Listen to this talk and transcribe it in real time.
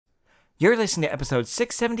You're listening to episode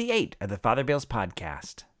 678 of the Father Bills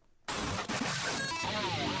podcast.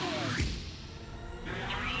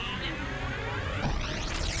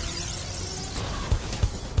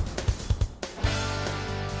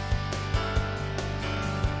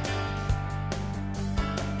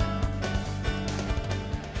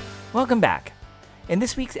 Welcome back. In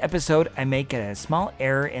this week's episode, I make a small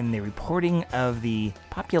error in the reporting of the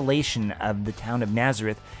population of the town of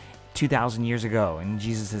Nazareth 2,000 years ago in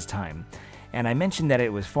Jesus' time. And I mentioned that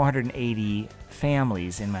it was 480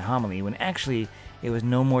 families in my homily, when actually it was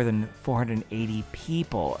no more than 480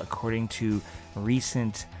 people, according to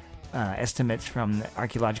recent estimates from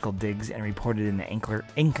archaeological digs and reported in the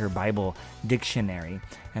Anchor Bible Dictionary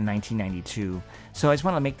in 1992. So I just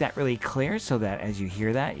want to make that really clear so that as you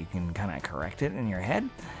hear that, you can kind of correct it in your head.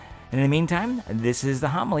 And in the meantime, this is the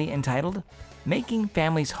homily entitled, Making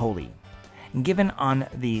Families Holy, given on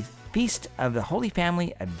the Feast of the Holy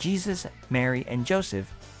Family of Jesus, Mary, and Joseph,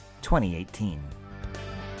 2018.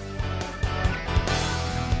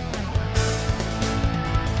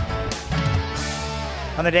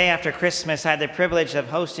 On the day after Christmas, I had the privilege of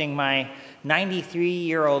hosting my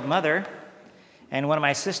 93-year-old mother and one of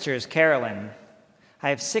my sisters, Carolyn. I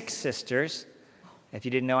have 6 sisters. If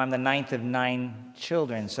you didn't know, I'm the 9th of 9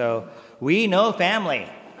 children, so we know family.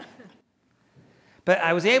 But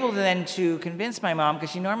I was able to convince my mom,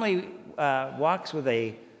 because she normally walks with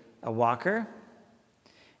a walker,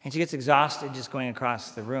 and she gets exhausted just going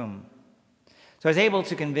across the room. So I was able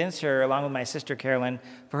to convince her, along with my sister Carolyn,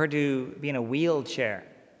 for her to be in a wheelchair.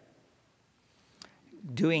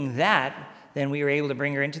 Doing that, then we were able to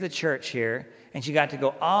bring her into the church here, and she got to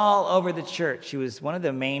go all over the church. She was one of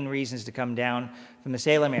the main reasons to come down from the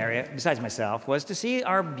Salem area, besides myself, was to see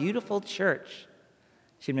our beautiful church.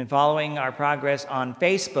 She'd been following our progress on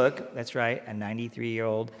Facebook. That's right, a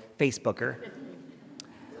 93-year-old Facebooker.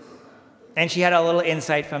 And she had a little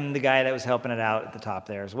insight from the guy that was helping it out at the top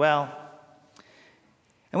there as well.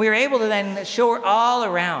 And we were able to then show her all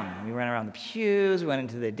around. We went around the pews, we went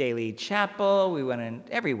into the daily chapel, we went in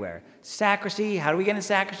everywhere. Sacristy, how do we get in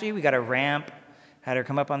sacristy? We got a ramp, had her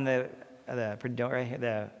come up on the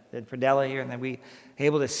predella here, and then we were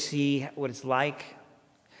able to see what it's like.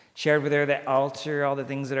 Shared with her the altar, all the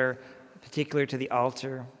things that are particular to the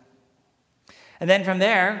altar. And then from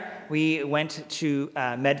there, we went to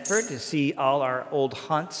Medford to see all our old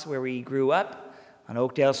haunts where we grew up, on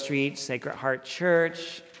Oakdale Street, Sacred Heart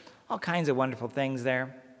Church, all kinds of wonderful things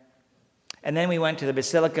there. And then we went to the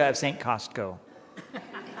Basilica of St. Costco.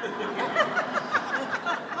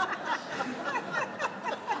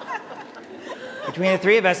 Between the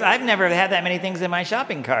three of us, I've never had that many things in my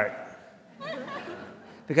shopping cart,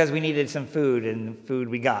 because we needed some food, and food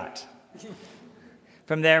we got.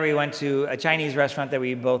 From there, we went to a Chinese restaurant that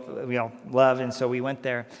we all loved, and so we went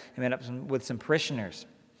there and met up with some parishioners.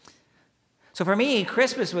 So for me,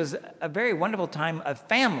 Christmas was a very wonderful time of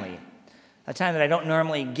family, a time that I don't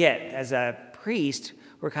normally get. As a priest,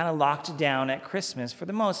 we're kind of locked down at Christmas for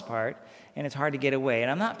the most part, and it's hard to get away.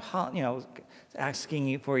 And I'm not, asking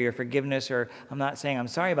you for your forgiveness, or I'm not saying I'm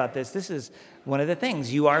sorry about this. This is one of the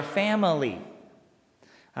things. You are family.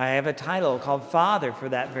 I have a title called Father for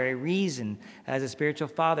that very reason, as a spiritual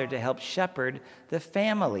father to help shepherd the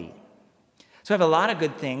family. So I have a lot of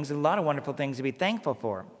good things, a lot of wonderful things to be thankful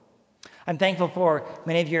for. I'm thankful for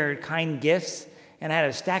many of your kind gifts, and I had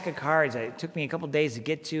a stack of cards that it took me a couple days to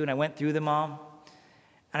get to, and I went through them all.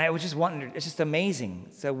 And I was just wondering, it's just amazing.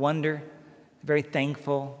 It's a wonder, very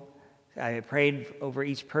thankful. I prayed over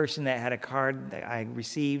each person that had a card that I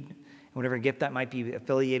received, whatever gift that might be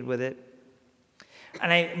affiliated with it.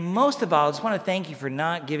 And I, most of all, just want to thank you for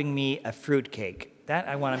not giving me a fruitcake. That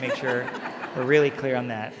I want to make sure we're really clear on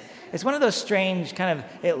that. It's one of those strange kind of,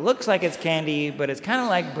 it looks like it's candy, but it's kind of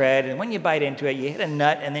like bread, and when you bite into it, you hit a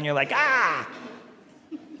nut, and then you're like, ah!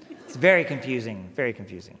 It's very confusing, very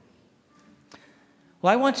confusing.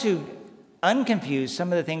 Well, I want to unconfuse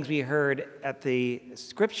some of the things we heard at the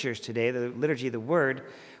scriptures today, the liturgy of the word.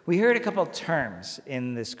 We heard a couple of terms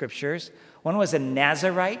in the scriptures. One was a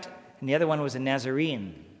Nazarite, and the other one was a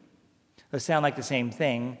Nazorean. Those sound like the same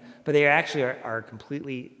thing, but they actually are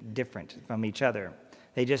completely different from each other.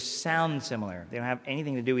 They just sound similar. They don't have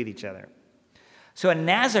anything to do with each other. So a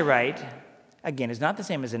Nazarite, again, is not the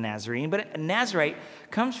same as a Nazarene, but a Nazarite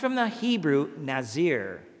comes from the Hebrew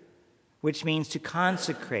nazir, which means to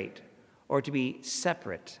consecrate or to be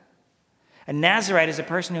separate. A Nazarite is a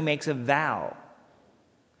person who makes a vow,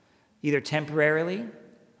 either temporarily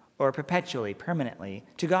or perpetually, permanently,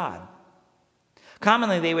 to God.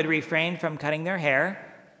 Commonly, they would refrain from cutting their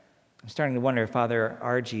hair. I'm starting to wonder if Father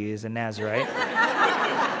Argy is a Nazarite.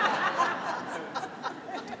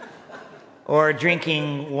 or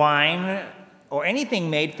drinking wine or anything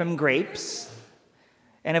made from grapes,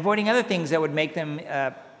 and avoiding other things that would make them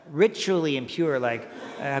ritually impure, like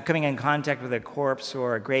coming in contact with a corpse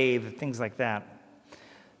or a grave, things like that.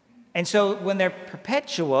 And so when they're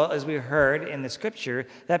perpetual, as we heard in the scripture,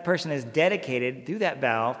 that person is dedicated through that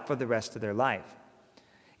vow for the rest of their life.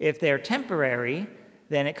 If they're temporary,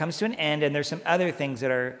 then it comes to an end, and there's some other things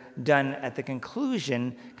that are done at the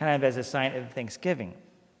conclusion, kind of as a sign of thanksgiving.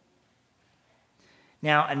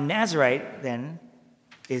 Now, a Nazarite, then,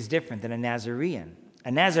 is different than a Nazorean. A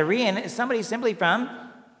Nazorean is somebody simply from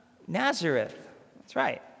Nazareth. That's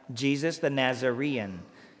right. Jesus the Nazarean.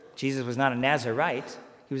 Jesus was not a Nazarite.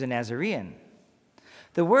 He was a Nazarean.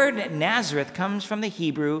 The word Nazareth comes from the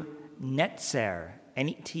Hebrew netzer,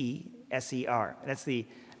 N-E-T-S-E-R. That's the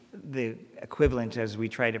equivalent as we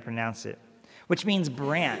try to pronounce it, which means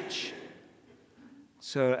branch.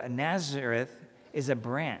 So a Nazareth is a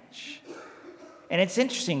branch. And it's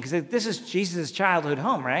interesting because this is Jesus' childhood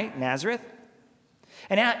home, right? Nazareth.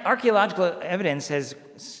 And archaeological evidence has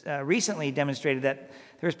recently demonstrated that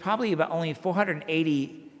there's probably about only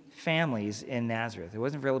 480 families in Nazareth. It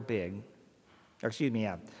wasn't real big.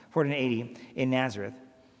 480 in Nazareth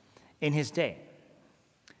in his day.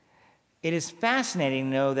 It is fascinating to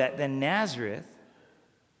know that the Nazareth,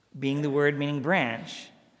 being the word meaning branch,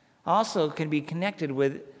 also can be connected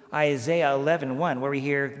with Isaiah 11:1, where we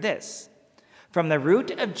hear this: "From the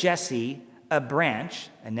root of Jesse, a branch,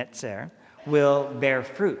 a netzer, will bear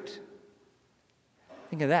fruit."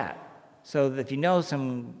 Think of that. So if you know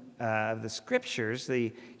some of the scriptures,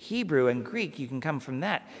 the Hebrew and Greek, you can come from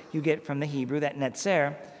that. You get from the Hebrew, that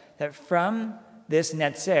netzer, that from this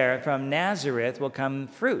netzer, from Nazareth, will come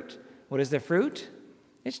fruit. What is the fruit?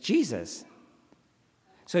 It's Jesus.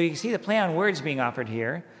 So you can see the play on words being offered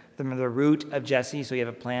here. From the root of Jesse, so you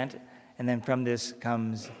have a plant, and then from this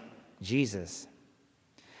comes Jesus.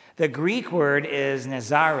 The Greek word is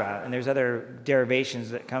Nazara, and there's other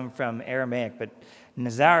derivations that come from Aramaic, but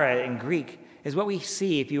Nazara in Greek is what we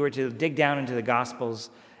see if you were to dig down into the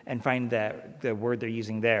Gospels and find the word they're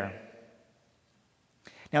using there.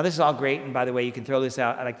 Now, this is all great, and by the way, you can throw this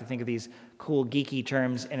out. I like to think of these cool, geeky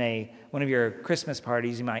terms in one of your Christmas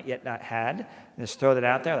parties you might yet not had. Just throw that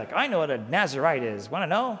out there, like, I know what a Nazarite is. Want to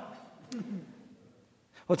know?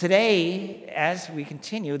 Well, today, as we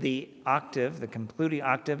continue the concluding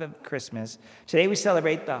octave of Christmas, today we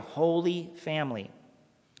celebrate the Holy Family.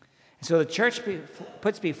 And so the church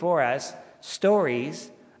puts before us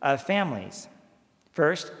stories of families.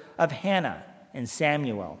 First, of Hannah and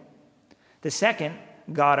Samuel. The second,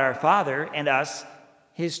 God our Father and us,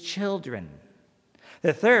 his children.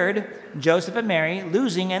 The third, Joseph and Mary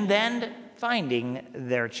losing and then finding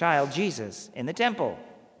their child Jesus in the temple.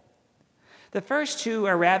 The first two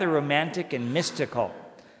are rather romantic and mystical.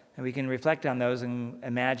 And we can reflect on those and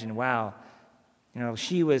imagine, wow,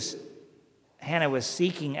 Hannah was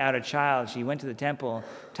seeking out a child. She went to the temple,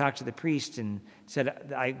 talked to the priest, and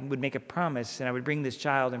said, I would make a promise, and I would bring this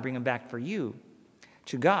child and bring him back for you,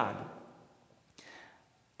 to God.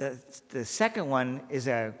 The second one is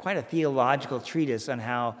quite a theological treatise on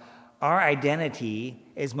how our identity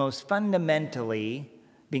is most fundamentally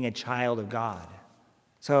being a child of God.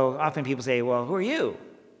 So often people say, well, who are you?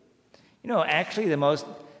 Actually the most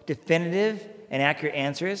definitive and accurate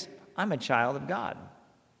answer is, I'm a child of God.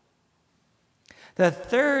 The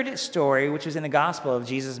third story, which was in the gospel of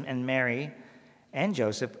Jesus and Mary and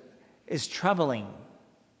Joseph, is troubling.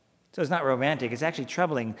 So it's not romantic, it's actually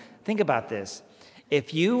troubling. Think about this.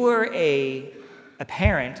 If you were a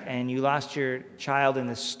parent and you lost your child in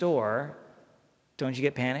the store, don't you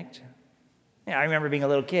get panicked? I remember being a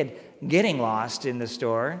little kid, getting lost in the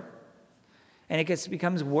store, and it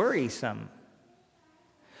becomes worrisome.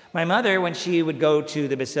 My mother, when she would go to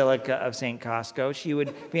the Basilica of St. Cosco, she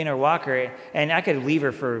would be in her walker, and I could leave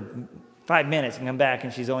her for 5 minutes and come back,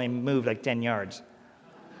 and she's only moved like 10 yards.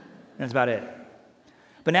 That's about it.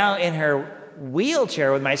 But now in her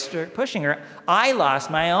wheelchair with my sister pushing her, I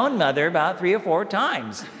lost my own mother about 3 or 4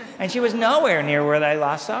 times, and she was nowhere near where I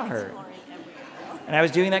last saw her. And I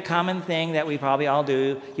was doing that common thing that we probably all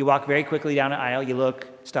do. You walk very quickly down an aisle, you look,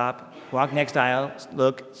 stop, walk next aisle,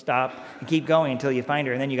 look, stop, and keep going until you find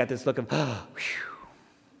her. And then you got this look of, oh,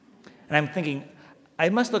 whew. And I'm thinking, I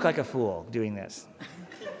must look like a fool doing this.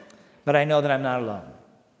 But I know that I'm not alone.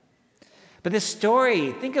 But this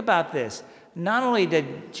story, think about this. Not only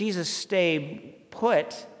did Jesus stay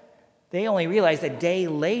put, they only realized a day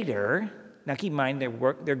later. Now keep in mind,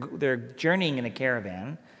 they're journeying in a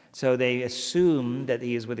caravan. So they assume that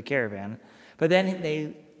he is with the caravan. But then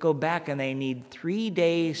they go back and they need 3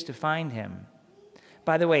 days to find him.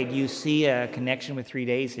 By the way, do you see a connection with 3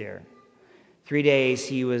 days here? 3 days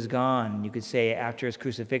he was gone, you could say, after his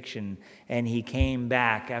crucifixion, and he came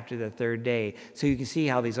back after the third day. So you can see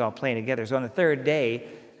how these all play together. So on the third day,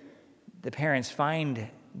 the parents find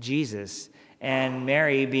Jesus, and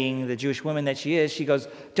Mary, being the Jewish woman that she is, she goes,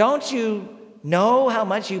 "Don't you know how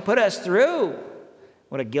much you put us through?"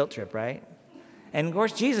 What a guilt trip, right? And of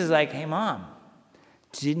course, Jesus is like, "Hey, Mom,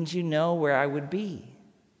 didn't you know where I would be?"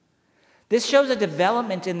 This shows a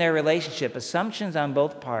development in their relationship, assumptions on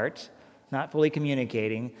both parts, not fully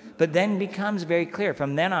communicating, but then becomes very clear.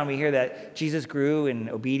 From then on, we hear that Jesus grew in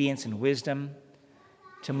obedience and wisdom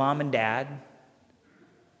to Mom and Dad.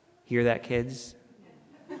 Hear that, kids?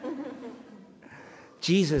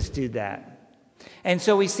 Jesus did that. And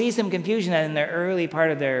so we see some confusion in the early part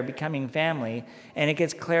of their becoming family, and it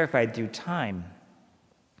gets clarified through time.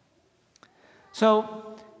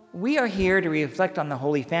 So we are here to reflect on the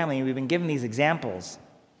Holy Family, and we've been given these examples.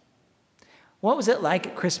 What was it like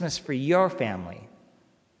at Christmas for your family?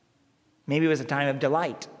 Maybe it was a time of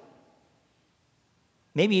delight.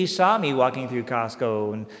 Maybe you saw me walking through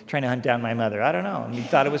Costco and trying to hunt down my mother. I don't know. And you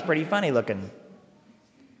thought it was pretty funny looking.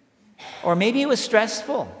 Or maybe it was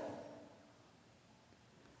stressful.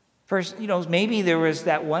 First, maybe there was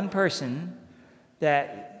that one person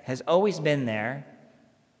that has always been there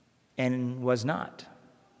and was not,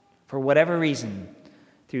 for whatever reason,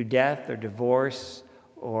 through death or divorce,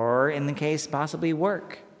 or in the case, possibly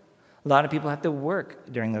work. A lot of people have to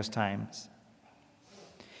work during those times.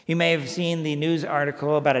 You may have seen the news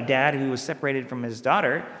article about a dad who was separated from his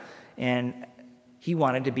daughter, and he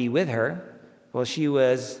wanted to be with her. Well, she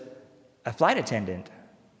was a flight attendant.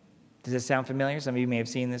 Does this sound familiar? Some of you may have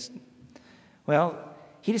seen this. Well,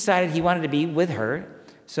 he decided he wanted to be with her,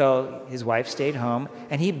 so his wife stayed home,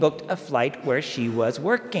 and he booked a flight where she was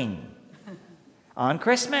working on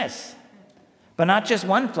Christmas. But not just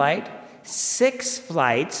one flight, 6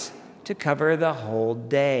 flights to cover the whole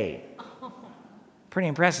day. Pretty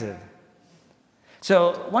impressive.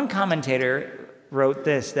 So one commentator wrote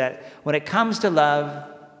this, that when it comes to love,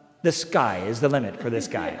 the sky is the limit for this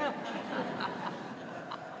guy.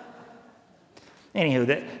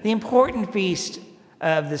 Anywho, the important feast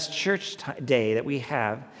of this church day that we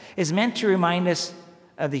have is meant to remind us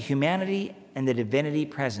of the humanity and the divinity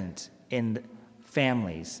present in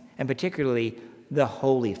families, and particularly the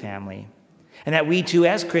Holy Family, and that we too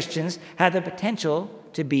as Christians have the potential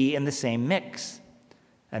to be in the same mix,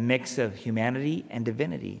 a mix of humanity and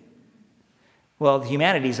divinity. Well, the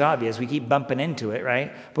humanity is obvious. We keep bumping into it,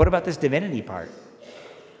 right? But what about this divinity part?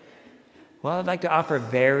 Well, I'd like to offer a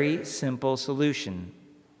very simple solution,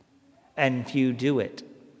 and few do it.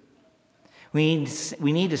 We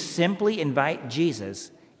need to simply invite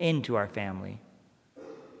Jesus into our family.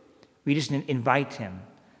 We just invite him.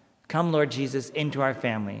 Come, Lord Jesus, into our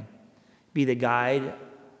family. Be the guide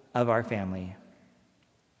of our family.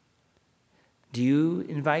 Do you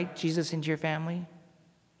invite Jesus into your family?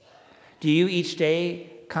 Do you each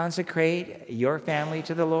day consecrate your family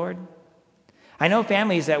to the Lord? I know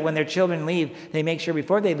families that when their children leave, they make sure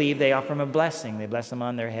before they leave, they offer them a blessing. They bless them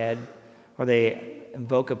on their head, or they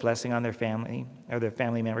invoke a blessing on their family or their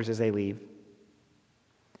family members as they leave.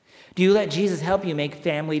 Do you let Jesus help you make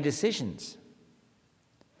family decisions?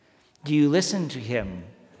 Do you listen to him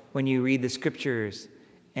when you read the scriptures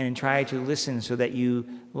and try to listen so that you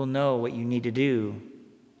will know what you need to do?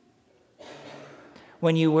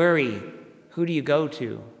 When you worry, who do you go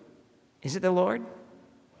to? Is it the Lord?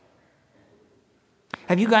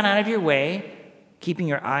 Have you gone out of your way, keeping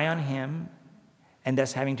your eye on him, and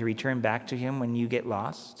thus having to return back to him when you get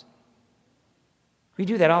lost? We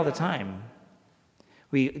do that all the time.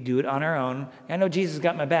 We do it on our own. I know Jesus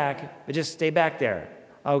got my back, but just stay back there.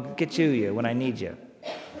 I'll get you when I need you.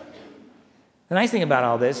 The nice thing about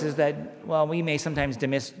all this is that, while we may sometimes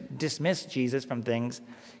dismiss Jesus from things,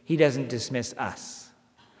 he doesn't dismiss us.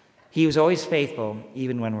 He was always faithful,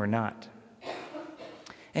 even when we're not.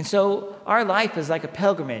 And so our life is like a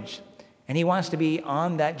pilgrimage, and he wants to be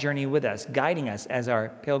on that journey with us, guiding us as our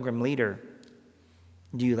pilgrim leader.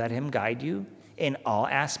 Do you let him guide you in all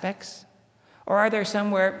aspects? Or are there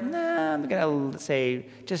somewhere, I'm going to say,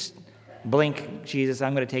 just blink, Jesus,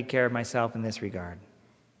 I'm going to take care of myself in this regard.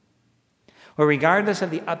 Well, regardless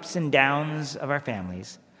of the ups and downs of our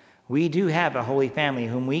families, we do have a holy family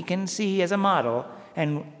whom we can see as a model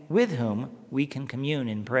and with whom we can commune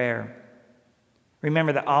in prayer.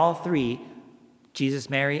 Remember that all three, Jesus,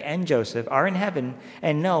 Mary, and Joseph, are in heaven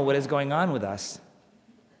and know what is going on with us.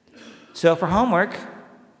 So for homework,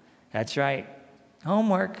 that's right,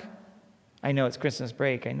 homework. I know it's Christmas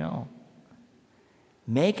break, I know.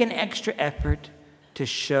 Make an extra effort to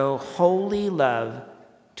show holy love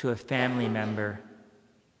to a family member.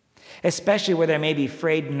 especially where there may be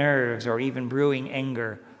frayed nerves or even brewing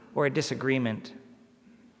anger or a disagreement.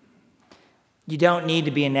 You don't need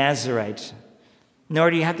to be a Nazarite, nor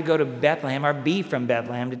do you have to go to Bethlehem or be from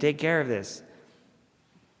Bethlehem to take care of this.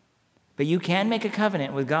 But you can make a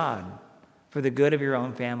covenant with God for the good of your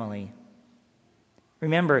own family.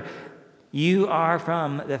 Remember, you are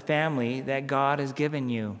from the family that God has given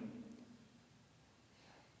you.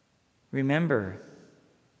 Remember,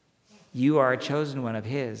 you are a chosen one of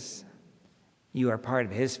His. You are part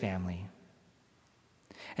of His family.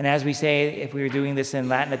 And as we say, if we were doing this in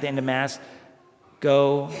Latin at the end of Mass,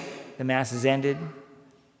 go, the Mass is ended.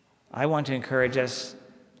 I want to encourage us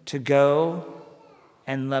to go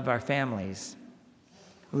and love our families.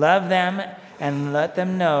 Love them and let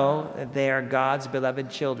them know that they are God's beloved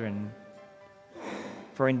children.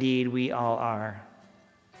 For indeed, we all are.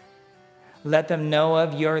 Let them know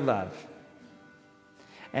of your love,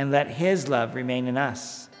 and let His love remain in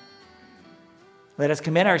us. Let us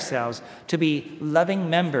commit ourselves to be loving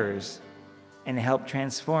members and help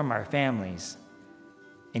transform our families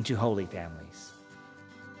into holy families.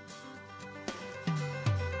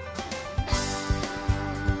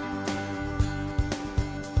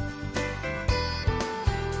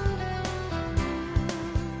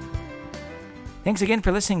 Thanks again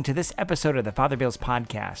for listening to this episode of the Father Bill's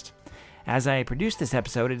podcast. As I produce this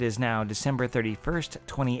episode, it is now December 31st,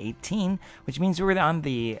 2018, which means we're on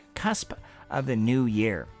the cusp of the new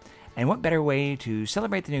year. And what better way to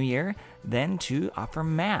celebrate the new year than to offer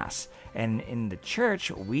Mass? And in the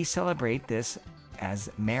church, we celebrate this as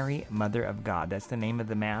Mary, Mother of God. That's the name of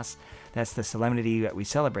the Mass. That's the solemnity that we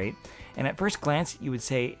celebrate. And at first glance, you would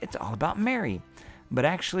say it's all about Mary. But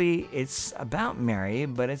actually, it's about Mary,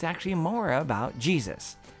 but it's actually more about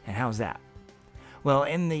Jesus. And how's that? Well,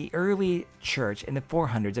 in the early church, in the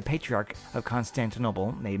 400s, a patriarch of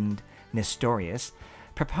Constantinople named Nestorius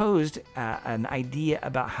proposed an idea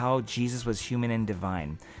about how Jesus was human and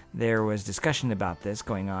divine. There was discussion about this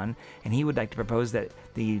going on, and he would like to propose that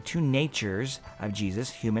the two natures of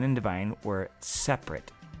Jesus, human and divine, were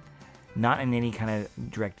separate, not in any kind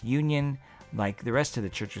of direct union, like the rest of the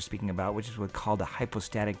church was speaking about, which is what's called a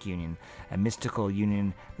hypostatic union, a mystical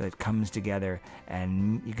union that comes together,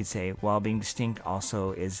 and you could say, while being distinct,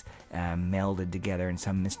 also is melded together in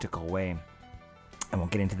some mystical way. I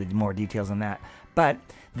won't get into the more details on that, but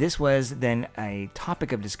this was then a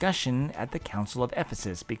topic of discussion at the Council of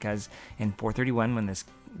Ephesus, because in 431, when this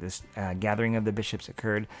gathering of the bishops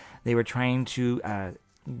occurred, they were trying to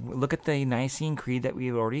look at the Nicene Creed that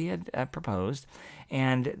we already had proposed,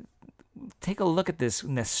 and take a look at this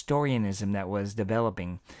Nestorianism that was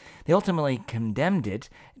developing. They ultimately condemned it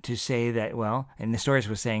to say that, well, and Nestorius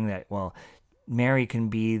was saying that, well, Mary can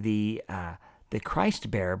be the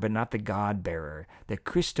Christ bearer, but not the God bearer, the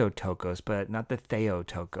Christotokos, but not the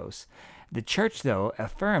Theotokos. The church, though,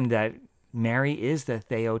 affirmed that Mary is the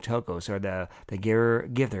Theotokos, or the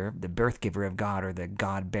giver, the birth giver of God, or the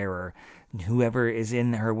God bearer. Whoever is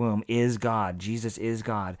in her womb is God. Jesus is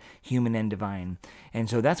God, human and divine. And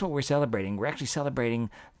so that's what we're celebrating. We're actually celebrating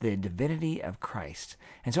the divinity of Christ.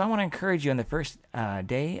 And so I want to encourage you on the first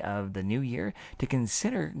day of the new year to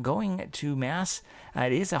consider going to Mass.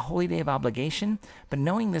 It is a holy day of obligation, but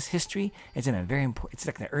knowing this history is it's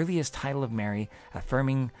like the earliest title of Mary,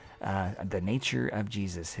 affirming the nature of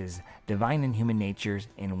Jesus, his divine and human natures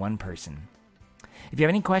in one person. If you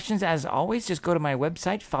have any questions, as always, just go to my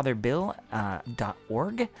website,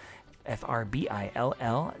 fatherbill.org,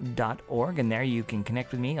 FRBILL.org, and there you can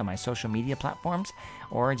connect with me on my social media platforms,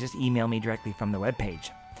 or just email me directly from the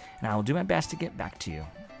webpage, and I will do my best to get back to you.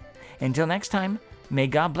 Until next time, may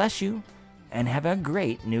God bless you, and have a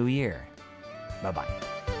great new year.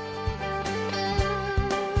 Bye-bye.